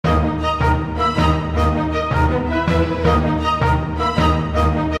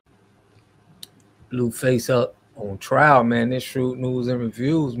Blueface up on trial, man. This Shrewd News and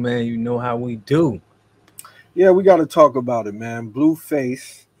Reviews, man. You know how we do. Yeah, we got to talk about it, man.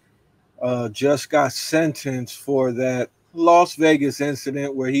 Blueface just got sentenced for that Las Vegas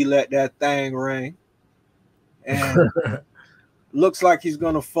incident where he let that thing ring. And looks like he's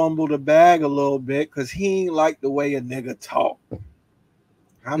going to fumble the bag a little bit because he ain't like the way a nigga talk.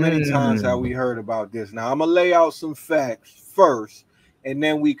 How many times have we heard about this? Now, I'm going to lay out some facts first, and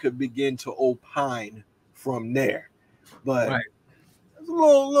then we could begin to opine from there. But Right. there's a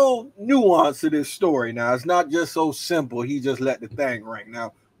little nuance to this story. Now, it's not just so simple. He just let the thing ring.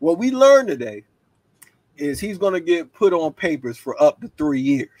 Now, what we learned today is he's going to get put on papers for up to 3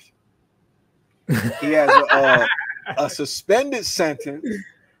 years. He has a suspended sentence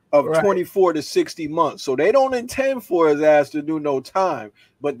of 24 to 60 months. So they don't intend for his ass to do no time.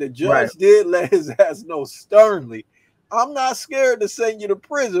 But the judge did let his ass know sternly, I'm not scared to send you to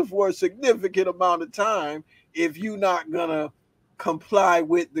prison for a significant amount of time if you're not going to comply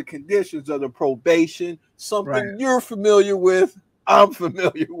with the conditions of the probation, something you're familiar with, I'm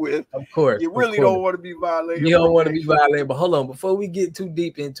familiar with. Of course. You really don't want to be violating. You don't want to be violated. But hold on, before we get too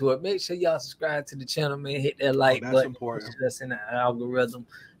deep into it, make sure y'all subscribe to the channel, man. Hit that like button. That's important. That's in the algorithm.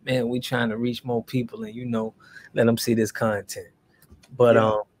 Man, we trying to reach more people and, you know, let them see this content. But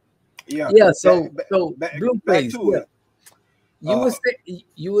so Blueface,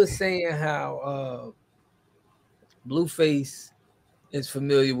 you were saying how Blueface is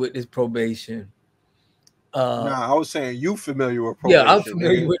familiar with this probation. I was saying you familiar with probation. Yeah, I'm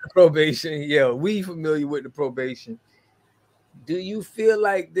familiar with the probation. Yeah, we familiar with the probation. Do you feel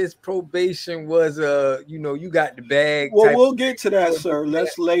like this probation was you got the bag? Well, we'll get to that, sir.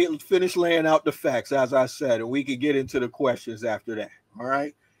 Let's finish laying out the facts, as I said, and we can get into the questions after that. All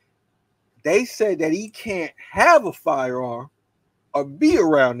right. They said that he can't have a firearm or be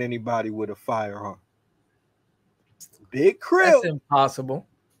around anybody with a firearm. Big Crip. That's impossible.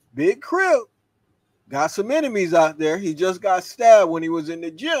 Big Crip got some enemies out there. He just got stabbed when he was in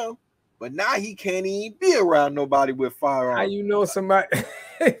the gym. But now he can't even be around nobody with firearms. How you know somebody?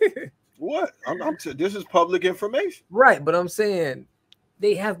 What? This is public information. Right, but I'm saying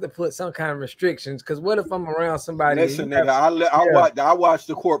they have to put some kind of restrictions. Because what if I'm around somebody? Listen, nigga, I watched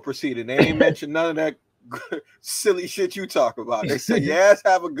the court proceeding. They ain't mentioned none of that silly shit you talk about. They say, your ass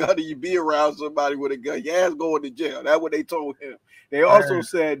have a gun and you be around somebody with a gun. Your ass going to jail. That's what they told him. They also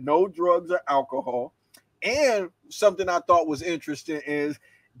said no drugs or alcohol. And something I thought was interesting is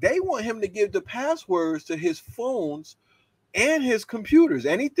they want him to give the passwords to his phones and his computers.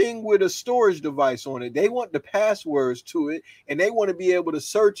 Anything with a storage device on it, they want the passwords to it, and they want to be able to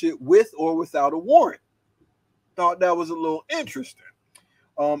search it with or without a warrant. Thought that was a little interesting.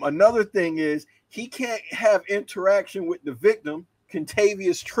 Another thing is he can't have interaction with the victim,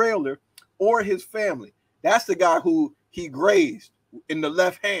 Contavious Trailer, or his family. That's the guy who he grazed in the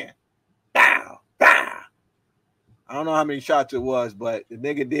left hand. Bow. I don't know how many shots it was, but the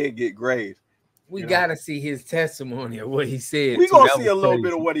nigga did get grazed. We gotta see his testimony of what he said. We gonna see a little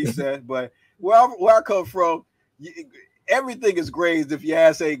bit of what he said, but where I come from, everything is grazed if your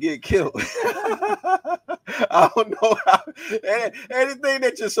ass ain't get killed. I don't know how anything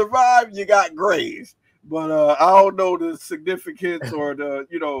that you survive, you got grazed. But I don't know the significance or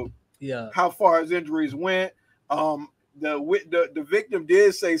how far his injuries went. The victim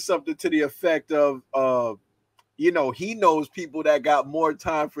did say something to the effect of he knows people that got more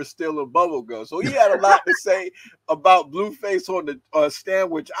time for stealing bubble gum. So he had a lot to say about Blueface on the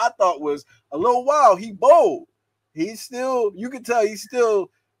stand, which I thought was a little wild. He bold. He's still, you can tell he's still,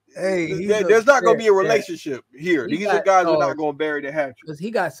 there's not going to be a relationship here. These are guys who are not going to bury the hatchet. Because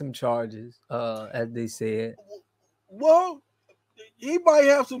he got some charges, as they said. Well, he might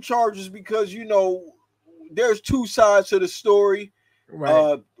have some charges because, there's two sides to the story.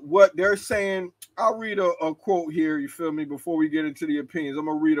 Right. What they're saying, I'll read a quote here, you feel me, before we get into the opinions. I'm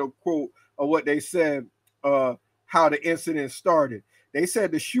going to read a quote of what they said, how the incident started. They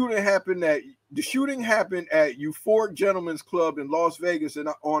said the shooting happened at Euphoric Gentlemen's Club in Las Vegas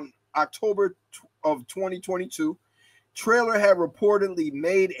on October of 2022. Trailer had reportedly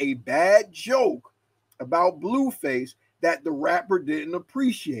made a bad joke about Blueface that the rapper didn't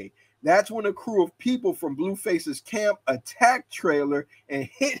appreciate. That's when a crew of people from Blueface's camp attacked Trailer and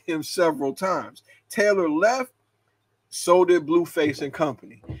hit him several times. Taylor left, so did Blueface and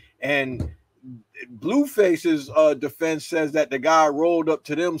company. And Blueface's defense says that the guy rolled up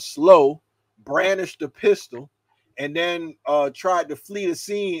to them slow, brandished a pistol, and then tried to flee the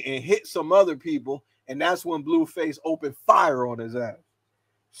scene and hit some other people. And that's when Blueface opened fire on his ass.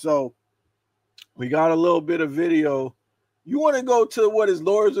 So we got a little bit of video You want to go to what his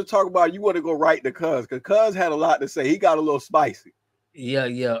lawyers are talking about? You want to go right to Cuz, because Cuz had a lot to say. He got a little spicy. Yeah.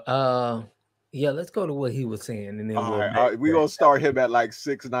 Let's go to what he was saying, and then all right, we're gonna start him at like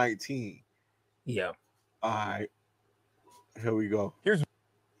 6:19. Yeah. All right. Here we go. Here's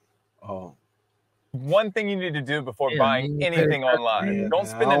one thing you need to do before buying anything online. Don't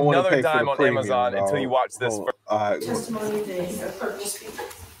spend another dime on Amazon until you watch this. All right. Testimony today, clerk will speak.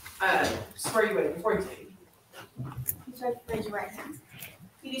 Swear you would before you take. Raise your right hand.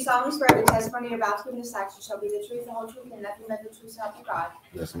 You do solemnly swear the testimony you're about to give in this action shall be the truth, the whole truth, and nothing but the truth, so help you God.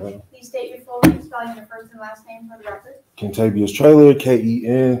 Yes, ma'am. Please state your full name, spelling your first and last name for the record. Kentavious Trailer,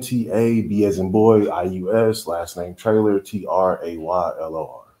 Kenta, B as in boy, IUS, last name Trailer,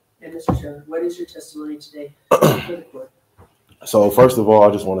 TRAYLOR. And Mr. Trailer, what is your testimony today for the court? So first of all,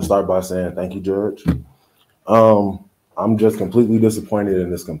 I just want to start by saying thank you, Judge. I'm just completely disappointed in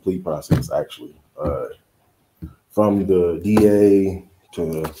this complete process, actually. From the DA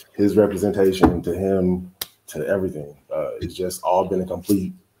to his representation, to him, to everything. It's just all been a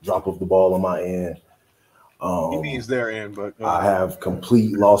complete drop of the ball on my end. He means their end, but I have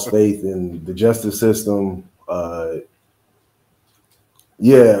complete lost faith in the justice system.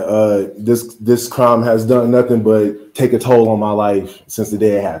 This crime has done nothing but take a toll on my life since the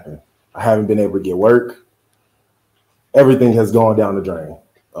day it happened. I haven't been able to get work. Everything has gone down the drain.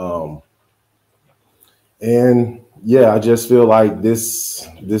 I just feel like this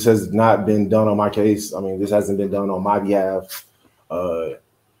has not been done on my case. I mean, this hasn't been done on my behalf.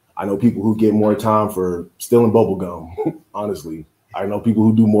 I know people who get more time for stealing bubble gum, honestly. I know people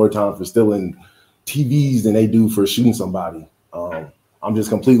who do more time for stealing TVs than they do for shooting somebody. I'm just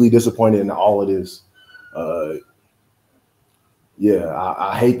completely disappointed in all of this. I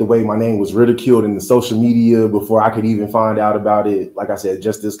hate the way my name was ridiculed in the social media before I could even find out about it. Like I said,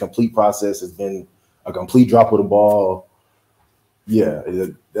 just this complete process has been a complete drop of the ball. Yeah,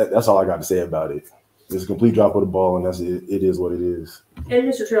 that's all I got to say about it. It's a complete drop of the ball, and that's it. It is what it is.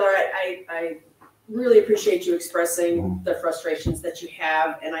 And Mr. Trailer, I really appreciate you expressing the frustrations that you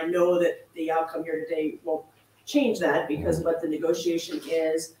have, and I know that the outcome here today won't change that because what the negotiation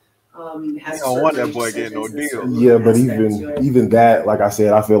is. I don't want that boy getting no deal. Yeah, but even that, like I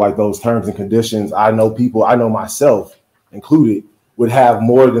said, I feel like those terms and conditions, I know myself included, would have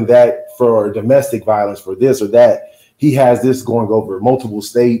more than that for domestic violence, for this or that. He has this going over multiple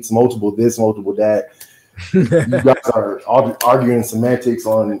states, multiple this, multiple that. You guys are arguing semantics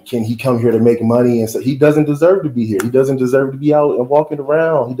on can he come here to make money, and so he doesn't deserve to be here. He doesn't deserve to be out and walking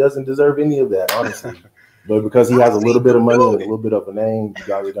around. He doesn't deserve any of that, honestly. But because he has a little bit of money and a little bit of a name, you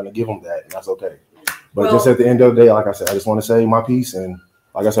guys are going to give him that, and that's okay. But just at the end of the day, like I said, I just want to say my piece, and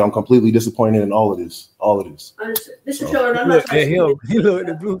like I said, I'm completely disappointed in all of this. Understood. Mr. Trailer, I'm not trying to look at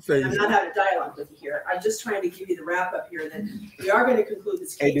the Blueface. I'm not having a dialogue with you here. I'm just trying to give you the wrap up here that we are going to conclude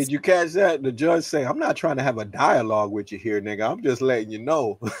this case. Hey, did you catch that? The judge saying, I'm not trying to have a dialogue with you here, nigga. I'm just letting you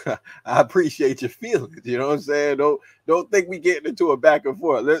know. I appreciate your feelings. You know what I'm saying? Don't think we getting into a back and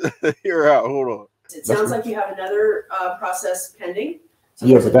forth. Let's hear out. Hold on. It sounds like you have another process pending. So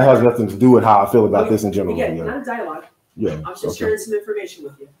yeah, but that has nothing to do with how I feel about this in general. Again, not a dialogue. Yeah, I'm just sharing some information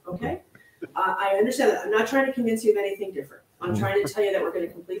with you. Okay. I understand that. I'm not trying to convince you of anything different. I'm trying to tell you that we're going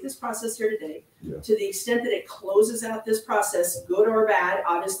to complete this process here today. Yeah. To the extent that it closes out this process, good or bad,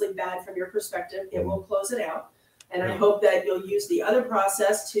 obviously bad from your perspective, it will close it out. And I hope that you'll use the other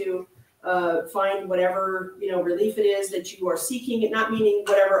process to find whatever relief it is that you are seeking. It not meaning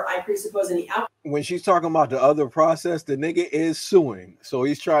whatever I presuppose any outcome. When she's talking about the other process, the nigga is suing, so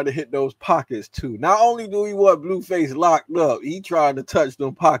he's trying to hit those pockets too. Not only do he want Blueface locked up, he trying to touch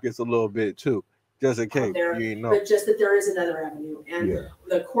them pockets a little bit too, just in case you ain't know. But just that there is another avenue, and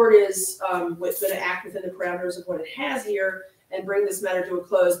the court is going to act within the parameters of what it has here and bring this matter to a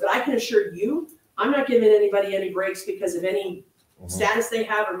close. But I can assure you, I'm not giving anybody any breaks because of any status they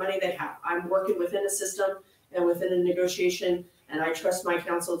have or money they have. I'm working within a system and within a negotiation, and I trust my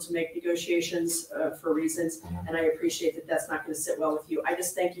counsel to make negotiations for reasons, and I appreciate that that's not going to sit well with you. I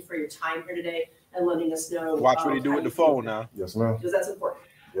just thank you for your time here today and letting us know. Watch what he do with the phone now. Yes, ma'am. Because that's important.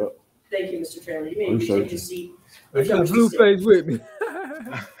 Yep. Thank you, Mr. Trailer. You may take your seat. Blueface with me.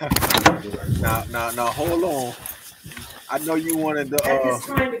 Now, hold on. I know you wanted to. At this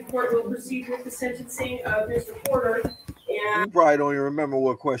time, the court will proceed with the sentencing of Mr. Porter. And you probably don't even remember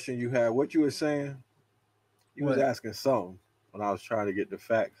what question you had. What you were saying? You was asking something when I was trying to get the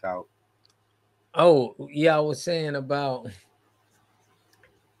facts out. Oh, yeah, I was saying about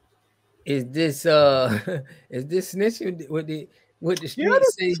is this snitching with the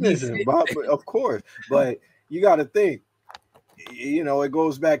street say but of course. But you got to think, you know, it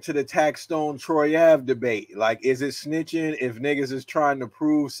goes back to the Taxstone Troy Ave debate. Like, is it snitching if niggas is trying to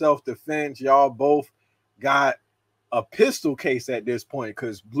prove self-defense? Y'all both got a pistol case at this point,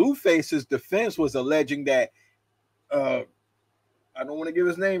 because Blueface's defense was alleging that I don't want to give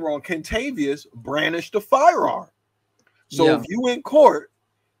his name wrong, Kentavious brandished a firearm. So if you in court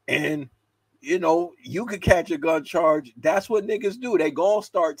and you know you could catch a gun charge, that's what niggas do. They gonna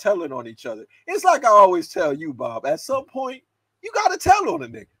start telling on each other. It's like I always tell you, Bob, at some point you gotta tell on a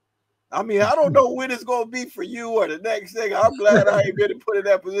nigga. I mean, I don't know when it's gonna be for you or the next thing. I'm glad I ain't been put in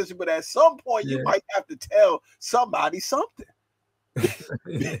that position, but at some point you might have to tell somebody something.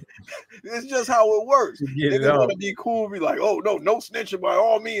 It's just how it works. Niggas want to be cool, be like, oh no snitching by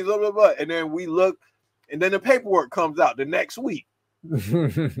all means, blah, blah, blah. And then we look, and then the paperwork comes out the next week.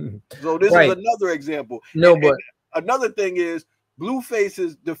 So this is another example. And another thing is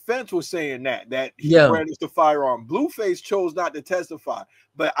Blueface's defense was saying that he brandished the firearm. Blueface chose not to testify,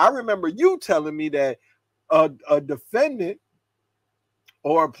 but I remember you telling me that a defendant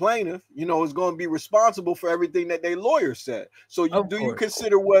or a plaintiff, you know, is going to be responsible for everything that their lawyer said. So you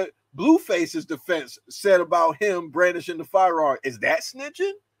consider what Blueface's defense said about him brandishing the firearm? Is that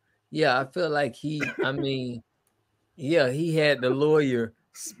snitching? Yeah, I feel like he had the lawyer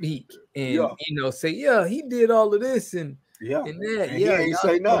speak and you know say, he did all of this and that. And he ain't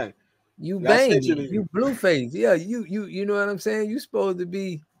say nothing. You bang, you Blueface. Yeah, you know what I'm saying? You supposed to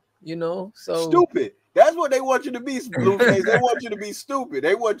be, you know, so stupid. That's what they want you to be, Blueface. They want you to be stupid.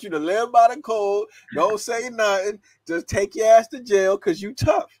 They want you to live by the code. Don't say nothing. Just take your ass to jail because you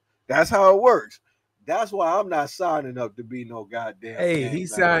tough. That's how it works. That's why I'm not signing up to be no goddamn. Hey, he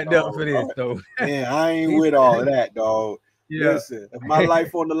signed up for this, though. Man, I ain't with all of that, dog. Listen, if my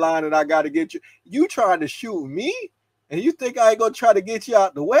life on the line and I got to get you trying to shoot me and you think I ain't going to try to get you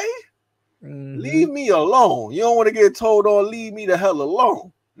out the way? Leave me alone. You don't want to get told on, leave me the hell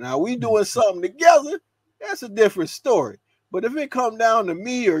alone. Now we doing something together, that's a different story. But if it come down to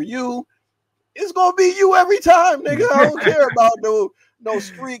me or you, it's gonna be you every time, nigga. I don't care about no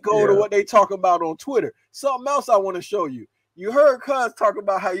street code or what they talk about on Twitter. Something else I want to show you. You heard Cuz talk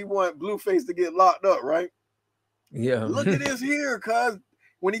about how you want Blueface to get locked up, right? Yeah. Look at this here, Cuz.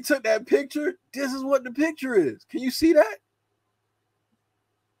 When he took that picture, this is what the picture is. Can you see that?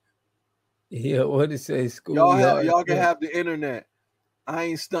 Yeah, what it say? School. Y'all can have the internet. I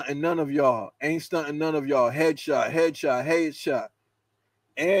ain't stunting none of y'all. Ain't stunting none of y'all. Headshot, headshot, headshot.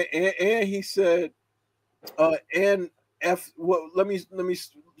 And he said, and F. Well, let me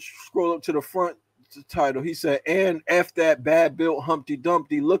scroll up to the front title. He said, and F that bad built Humpty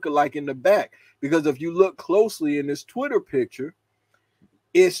Dumpty lookalike in the back. Because if you look closely in this Twitter picture,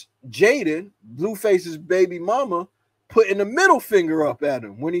 it's Jaden, Blueface's baby mama, putting the middle finger up at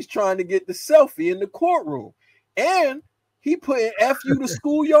him when he's trying to get the selfie in the courtroom. And he putting F you the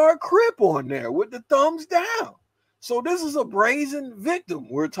schoolyard crip on there with the thumbs down. So this is a brazen victim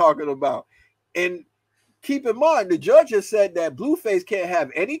we're talking about. And keep in mind, the judge has said that Blueface can't have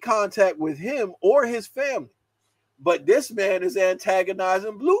any contact with him or his family. But this man is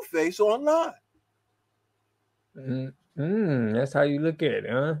antagonizing Blueface online. That's how you look at it,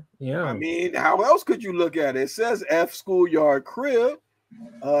 huh? Yeah. I mean, how else could you look at it? It says F schoolyard crib.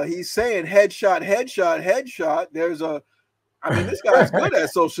 He's saying headshot, headshot, headshot. There's a this guy's good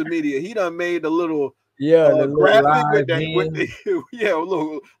at social media. He done made a little graphic with that, a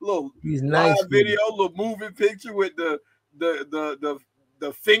little he's live nice video, a little moving picture with the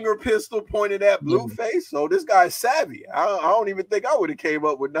finger pistol pointed at Blueface. So this guy's savvy. I don't even think I would have came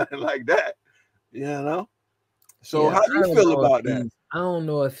up with nothing like that. You know? So how do you feel about that? I don't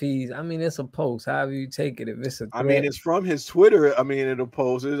know if it's a post. However you take it, if it's a threat. It's from his Twitter. It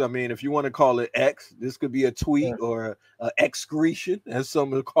opposes. If you want to call it X, this could be a tweet or a excretion, as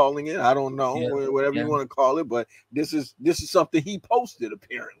some are calling it. I don't know, whatever you want to call it. But this is something he posted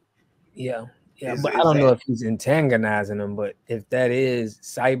apparently. Yeah. But I don't know if he's antagonizing them. But if that is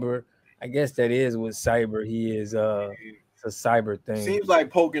cyber, I guess that is what cyber. He is it's a cyber thing. Seems like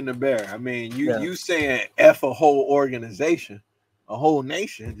poking the bear. You saying F a whole organization, a whole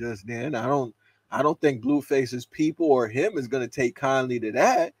nation just then. I don't think Blueface's people or him is going to take kindly to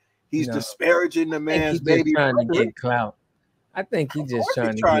that. He's disparaging the man's baby. Trying to get clout. I think he's just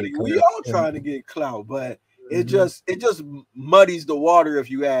trying to get clout. We all trying to get clout, but it just muddies the water if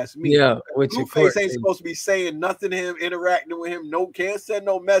you ask me. Yeah, Blueface ain't supposed to be saying nothing to him, interacting with him. Can't send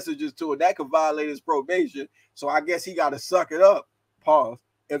no messages to him. That could violate his probation. So I guess he got to suck it up. Pause.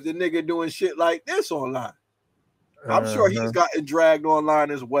 If the nigga doing shit like this online, I'm sure he's gotten dragged online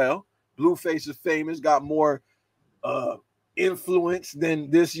as well. Blueface is famous, got more influence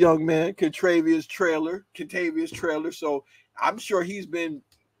than this young man, Kentavious Trailer. So I'm sure he's been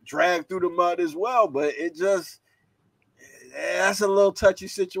dragged through the mud as well, but it just, that's a little touchy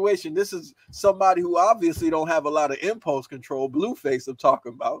situation. This is somebody who obviously don't have a lot of impulse control. Blueface I'm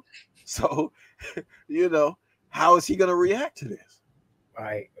talking about. So, you know, how is he going to react to this?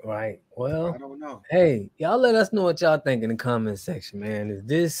 Right. Well, I don't know. Hey, y'all let us know what y'all think in the comment section, man.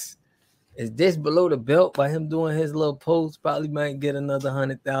 Is this below the belt by him doing his little post? Probably might get another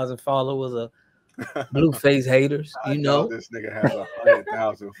 100,000 followers of Blueface haters, you know. This nigga has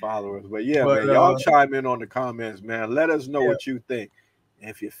 100,000 followers. But yeah, man, y'all chime in on the comments, man. Let us know what you think. And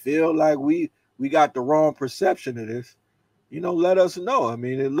if you feel like we got the wrong perception of this, you know, let us know. I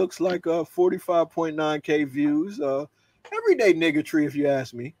mean, it looks like 45.9K views. Everyday niggatry, if you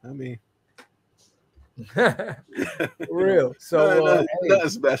ask me. I mean, real. So nothing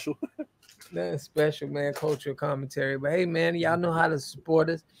special. Nothing special, man. Cultural commentary. But hey, man, y'all know how to support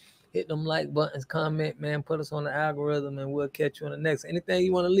us. Hit them like buttons, comment, man. Put us on the algorithm, and we'll catch you on the next. Anything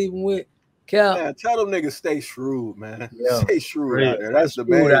you want to leave them with, Cal? Yeah, tell them niggas stay shrewd, man. Yeah, stay shrewd out there. That's the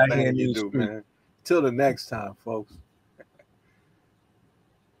main thing you do, man. Till the next time, folks.